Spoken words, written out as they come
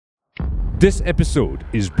This episode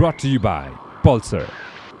is brought to you by Pulsar.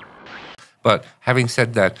 But having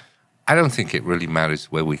said that, I don't think it really matters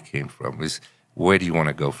where we came from. It's where do you want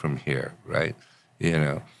to go from here, right? You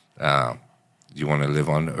know, you want to live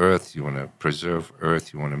on Earth, you want to preserve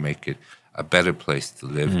Earth, you want to make it a better place to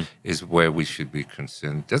live, is where we should be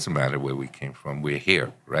concerned. Doesn't matter where we came from, we're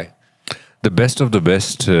here, right? The best of the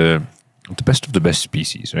best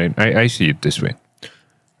species, right? I see it this way.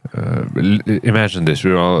 Imagine this: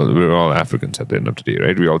 we're all Africans at the end of the day,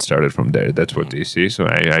 right? We all started from there. That's what they say. So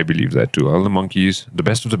I believe that too. All the monkeys, the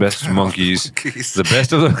best of the best monkeys, the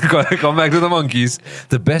best of the come back to the monkeys.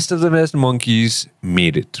 The best of the best monkeys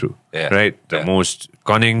made it through, right? The most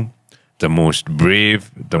cunning, the most brave,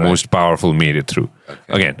 the most powerful made it through.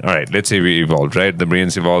 Okay. Again, all right, let's say we evolved, right? The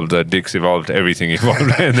brains evolved, the dicks evolved, everything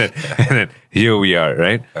evolved. and then here we are,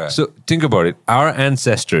 right? So think about it. Our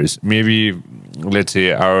ancestors, maybe, let's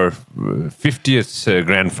say our 50th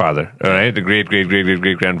grandfather, all right? The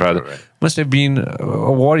great-great-great-great-great-grandfather must have been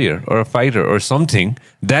a warrior or a fighter or something.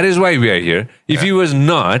 That is why we are here. If he was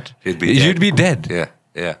not, you'd be dead. Yeah,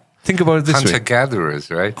 yeah. Think about it this way. Hunter-gatherers,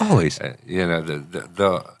 right? Always. You know,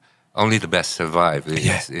 the only the best survive.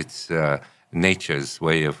 It's nature's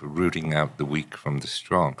way of rooting out the weak from the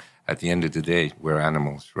strong. At the end of the day, we're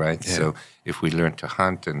animals, right? Yeah. So if we learn to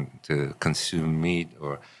hunt and to consume meat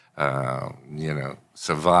or, you know,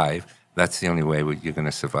 survive, that's the only way you're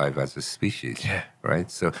going to survive as a species,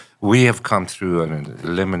 right? So we have come through an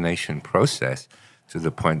elimination process to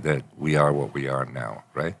the point that we are what we are now,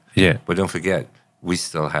 right? Yeah. But don't forget, we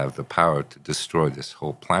still have the power to destroy this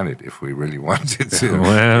whole planet if we really wanted to.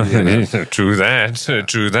 Well, you know? True that.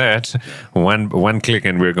 True that. One click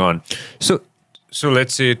and we're gone. So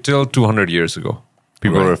let's say till 200 years ago,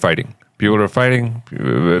 people were fighting. People were fighting.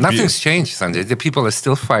 Nothing's changed, Sanjay. The people are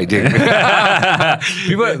still fighting.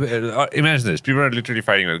 Imagine this: people are literally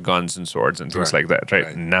fighting with guns and swords and things like that.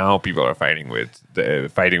 Right? Now, people are fighting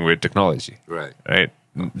with technology. Right.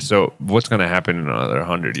 So what's going to happen in another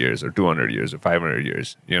 100 years or 200 years or 500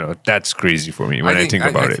 years? You know, that's crazy for me when I think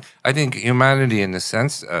about it. I think humanity, in a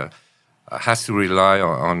sense, has to rely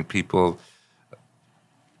on people,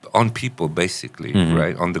 basically,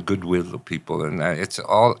 right? On the goodwill of people. And it's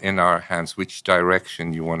all in our hands which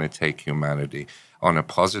direction you want to take humanity, on a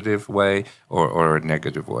positive way or a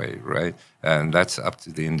negative way, right? And that's up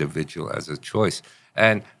to the individual as a choice.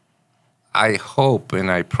 And I hope and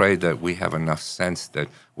I pray that we have enough sense that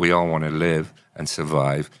we all want to live and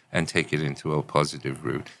survive and take it into a positive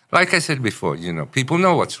route. Like I said before, you know, people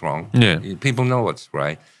know what's wrong. Yeah. People know what's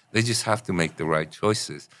right. They just have to make the right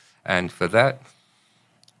choices. And for that,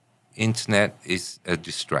 internet is a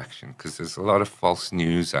distraction because there's a lot of false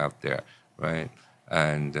news out there, right?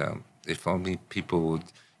 And if only people would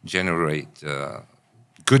generate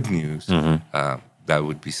good news, that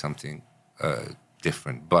would be something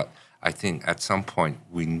different. But I think at some point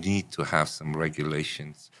we need to have some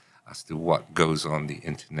regulations as to what goes on the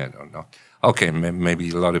internet or not. Okay, maybe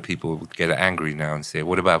a lot of people would get angry now and say,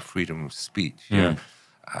 what about freedom of speech? Yeah,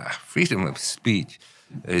 freedom of speech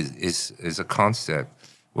is a concept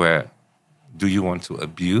where do you want to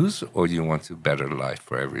abuse or do you want to better life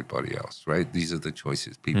for everybody else, right? These are the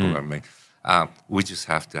choices people are making. We just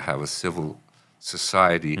have to have a civil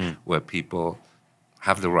society where people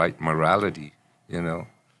have the right morality, you know,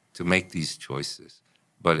 to make these choices.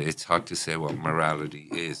 But it's hard to say what morality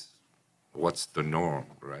is. What's the norm,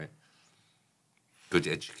 right? Good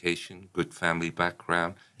education, good family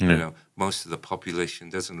background. You know, most of the population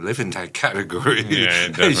doesn't live in that category. Yeah,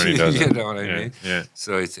 it definitely doesn't. You know what I mean? Yeah.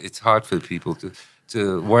 So it's hard for people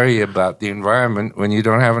to worry about the environment when you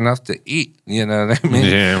don't have enough to eat. You know what I mean?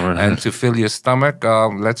 Yeah, and to fill your stomach,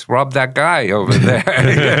 let's rob that guy over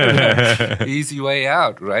there. Easy way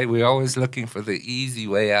out, right? We're always looking for the easy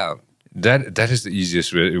way out. That is the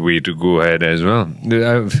easiest way to go ahead as well.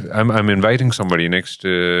 I'm inviting somebody next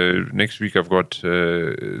week. I've got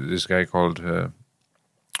this guy called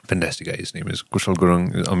fantastic guy. His name is Kushal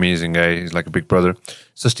Gurung. Amazing guy. He's like a big brother.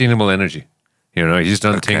 Sustainable energy. You know, he's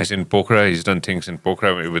done things in Pokhara. He's done things in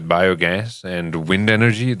Pokhara with biogas and wind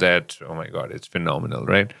energy. That, oh my God, it's phenomenal,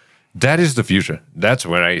 right? That is the future. That's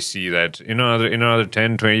where I see that in another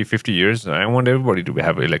 10, 20, 50 years, I want everybody to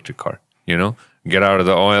have an electric car. You know, get out of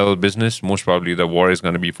the oil business. Most probably the war is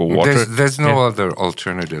going to be for water. There's no other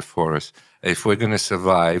alternative for us. If we're going to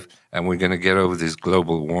survive and we're going to get over this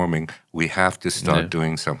global warming, we have to start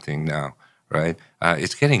doing something now, right?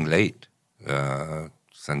 It's getting late,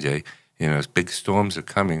 Sanjay. You know, big storms are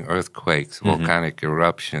coming, earthquakes, volcanic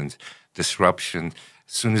eruptions, disruption.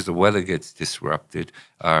 as soon as the weather gets disrupted,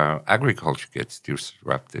 agriculture gets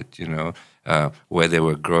disrupted. Where they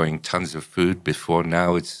were growing tons of food before,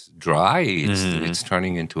 now it's dry. It's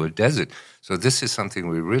turning into a desert. So this is something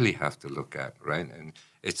we really have to look at, right? And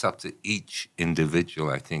it's up to each individual,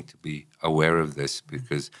 I think, to be aware of this,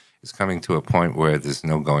 because it's coming to a point where there's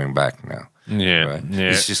no going back now. Yeah, right? yeah.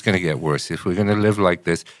 It's just going to get worse. If we're going to live like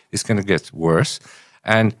this, it's going to get worse.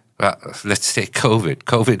 And let's say COVID.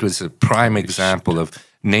 COVID was a prime example of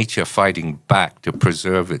nature fighting back to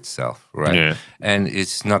preserve itself, right? Yeah. And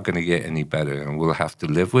it's not going to get any better, and we'll have to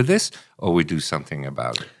live with this, or we do something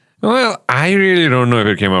about it. Well, I really don't know if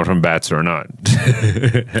it came out from bats or not.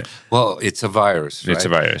 Well, it's a virus, right? It's a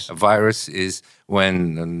virus. A virus is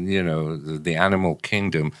when, the animal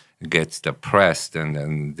kingdom gets depressed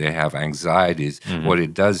and they have anxieties. What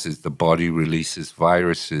it does is the body releases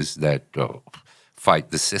viruses that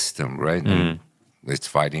fight the system, right? And it's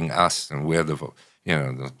fighting us, and we're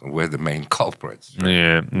we're the main culprits. Right?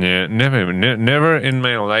 Yeah. Never in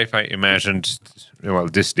my life I imagined. Well,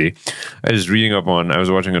 this day, I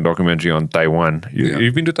was watching a documentary on Taiwan.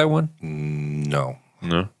 You've been to Taiwan? No.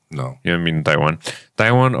 No. You haven't been to Taiwan?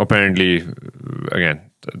 Taiwan apparently, again,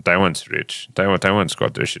 Taiwan's rich. Taiwan's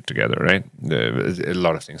got their shit together, right? There's a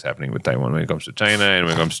lot of things happening with Taiwan when it comes to China and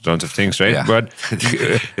when it comes to tons of things, right? Yeah. But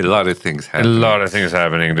a lot of things happening. A lot of things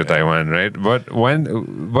happening to Taiwan, right? But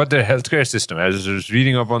their healthcare system, I was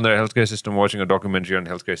reading up on their healthcare system, watching a documentary on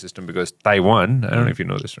healthcare system, because Taiwan, I don't know if you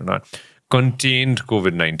know this or not, contained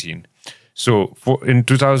COVID-19. So in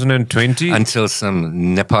 2020... Until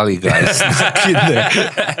some Nepali guys snuck in there.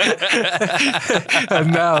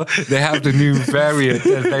 And now they have the new variant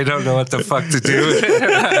and they don't know what the fuck to do with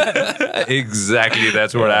it. Exactly,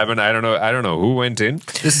 that's what happened. I don't know who went in.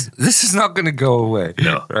 This is not going to go away.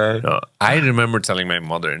 No, right? No. I remember telling my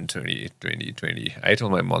mother in 2020, I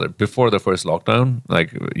told my mother before the first lockdown,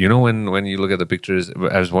 like, when you look at the pictures,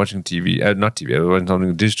 I was watching TV, not TV, I was watching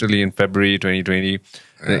something digitally in February 2020,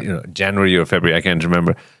 January or February, I can't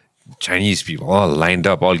remember. Chinese people all lined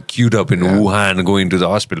up, all queued up in Wuhan, going to the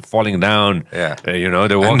hospital, falling down. Yeah.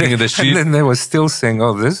 They're walking in the street. And then they were still saying,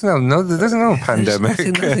 "Oh, there's no pandemic.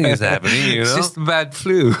 Nothing is happening. It's just a bad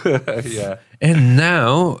flu." Yeah. And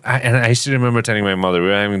now, I still remember telling my mother, we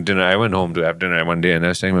were having dinner. I went home to have dinner one day, and I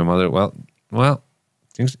was telling my mother, well,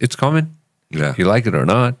 it's coming. Yeah. You like it or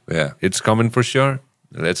not. Yeah. It's coming for sure.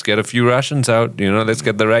 Let's get a few rations out, let's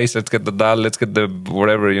get the rice, let's get the dal, let's get the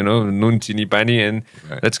whatever, noon, chini, pani, and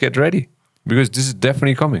let's get ready. Because this is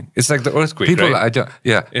definitely coming. It's like the earthquake, people,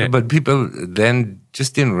 right? But people then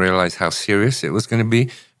just didn't realize how serious it was going to be.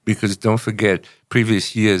 Because don't forget,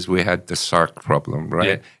 previous years we had the SARS problem, right?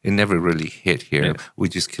 Yeah. It never really hit here. Yeah. We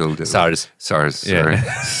just killed it. SARS, sorry.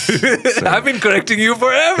 I've been correcting you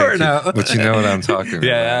forever now. But you know what I'm talking about.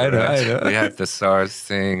 Yeah, I know. We had the SARS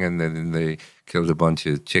thing, and then they killed a bunch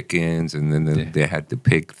of chickens, and then they had the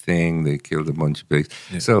pig thing. They killed a bunch of pigs.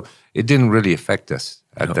 Yeah. So it didn't really affect us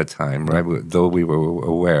at that time, right? Though we were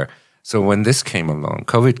aware. So when this came along,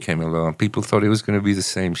 COVID came along, people thought it was going to be the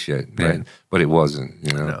same shit, right? Yeah. But it wasn't,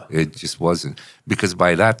 No. It just wasn't. Because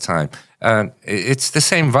by that time, it's the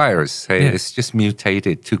same virus. Hey? Yeah. It's just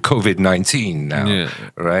mutated to COVID-19 now,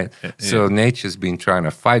 right? Yeah. So nature's been trying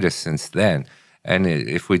to fight us since then. And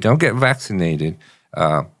if we don't get vaccinated,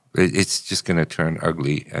 it's just going to turn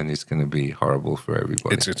ugly, and it's going to be horrible for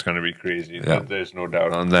everybody. It's going to be crazy. Yeah. There's no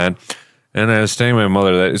doubt on that. And I was telling my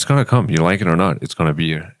mother that it's going to come. You like it or not, it's going to be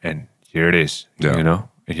here. And here it is. Yeah.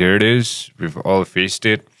 Here it is. We've all faced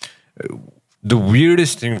it. The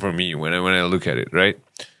weirdest thing for me when I look at it, right?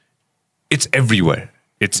 It's everywhere.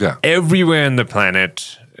 It's everywhere on the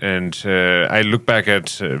planet. And I look back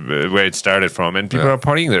at where it started from, and people are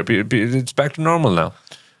partying there. It's back to normal now.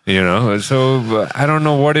 So I don't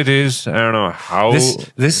know what it is. I don't know how.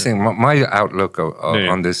 This thing, my outlook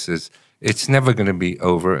on this is, it's never going to be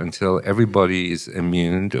over until everybody is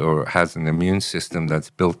immune or has an immune system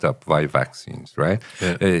that's built up by vaccines, right?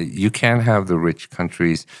 Yeah. You can't have the rich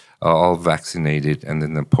countries all vaccinated and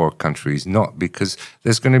then the poor countries not, because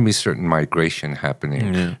there's going to be certain migration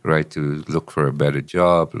happening, right, to look for a better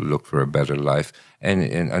job, look for a better life. And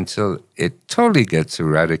until it totally gets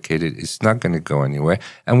eradicated, it's not going to go anywhere.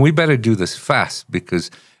 And we better do this fast,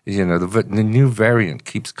 because the new variant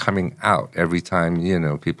keeps coming out every time,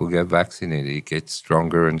 people get vaccinated. It gets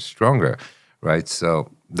stronger and stronger, right? So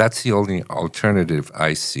that's the only alternative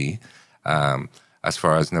I see. As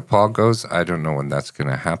far as Nepal goes, I don't know when that's going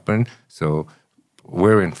to happen. So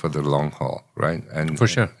we're in for the long haul, right? And for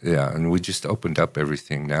sure. And we just opened up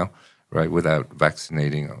everything now, right, without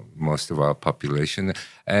vaccinating most of our population.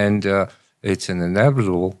 And it's an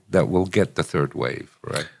inevitable that we'll get the third wave,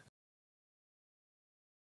 right?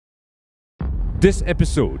 This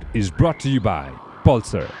episode is brought to you by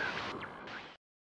Pulsar.